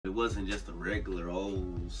it wasn't just a regular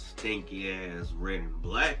old stinky ass red and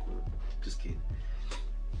black one. Just kidding.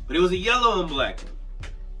 But it was a yellow and black one.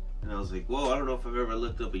 And I was like, whoa, I don't know if I've ever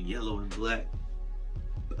looked up a yellow and black.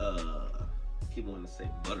 I keep wanting to say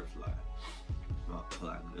butterfly. I'll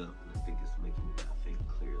clog it up, and I think it's making me not think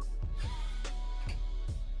clearly.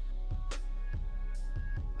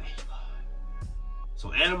 So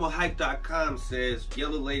animalhype.com says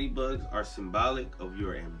yellow ladybugs are symbolic of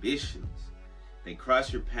your ambitions. They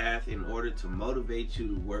cross your path in order to motivate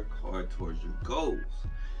you to work hard towards your goals.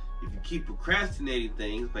 If you keep procrastinating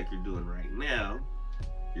things like you're doing right now,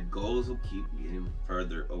 your goals will keep getting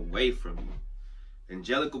further away from you.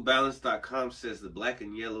 Angelicalbalance.com says the black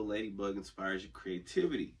and yellow ladybug inspires your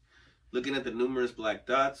creativity. Looking at the numerous black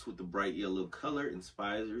dots with the bright yellow color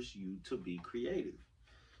inspires you to be creative.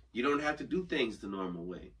 You don't have to do things the normal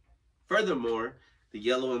way. Furthermore, the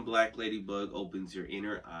yellow and black ladybug opens your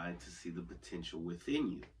inner eye to see the potential within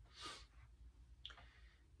you.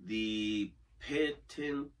 The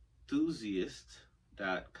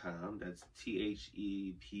petenthusiast.com, that's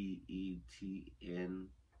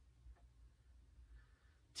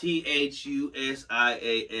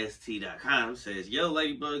THEPENTHUSIAST.com says yellow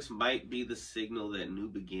ladybugs might be the signal that new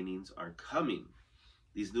beginnings are coming.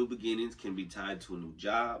 These new beginnings can be tied to a new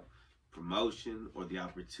job, promotion, or the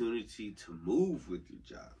opportunity to move with your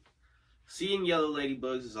job. Seeing yellow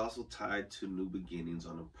ladybugs is also tied to new beginnings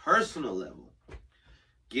on a personal level.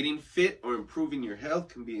 Getting fit or improving your health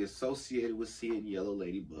can be associated with seeing yellow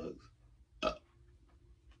ladybugs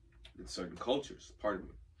in certain cultures. Pardon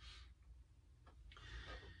me.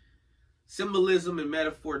 Symbolism and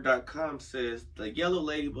Metaphor.com says the yellow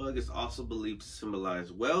ladybug is also believed to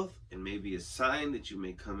symbolize wealth and may be a sign that you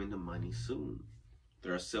may come into money soon.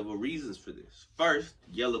 There are several reasons for this. First,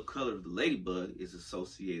 the yellow color of the ladybug is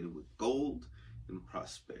associated with gold and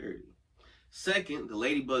prosperity. Second, the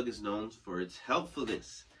ladybug is known for its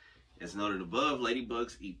helpfulness. As noted above,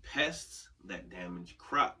 ladybugs eat pests that damage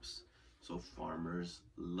crops, so farmers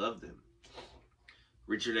love them.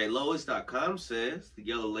 RichardALois.com says the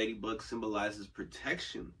yellow ladybug symbolizes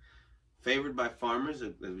protection. Favored by farmers,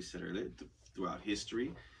 as we said earlier, throughout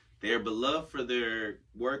history, they are beloved for their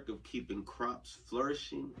work of keeping crops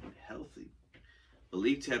flourishing and healthy.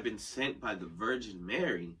 Believed to have been sent by the Virgin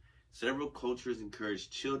Mary, several cultures encourage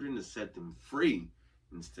children to set them free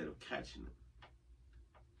instead of catching them.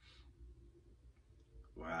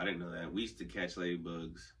 Wow, I didn't know that. We used to catch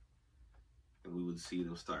ladybugs, and we would see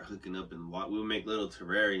them start hooking up in water. We would make little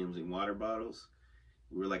terrariums in water bottles.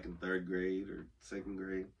 We were like in 3rd grade or 2nd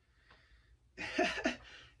grade.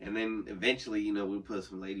 And then eventually, you know, we'd put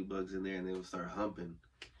some ladybugs in there and they would start humping.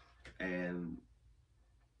 And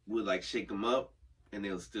we'd like shake them up and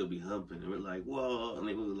they'll still be humping. And we're like, whoa. And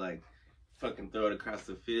then we would like fucking throw it across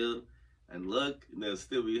the field and look, and they'll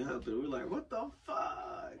still be humping. We're like, what the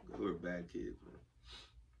fuck? We were bad kids, man.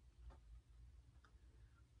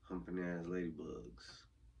 Humping ass ladybugs.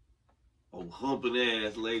 Oh, humping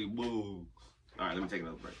ass ladybugs. All right, let me take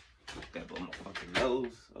another break. Gotta blow my fucking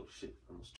nose. Oh shit, almost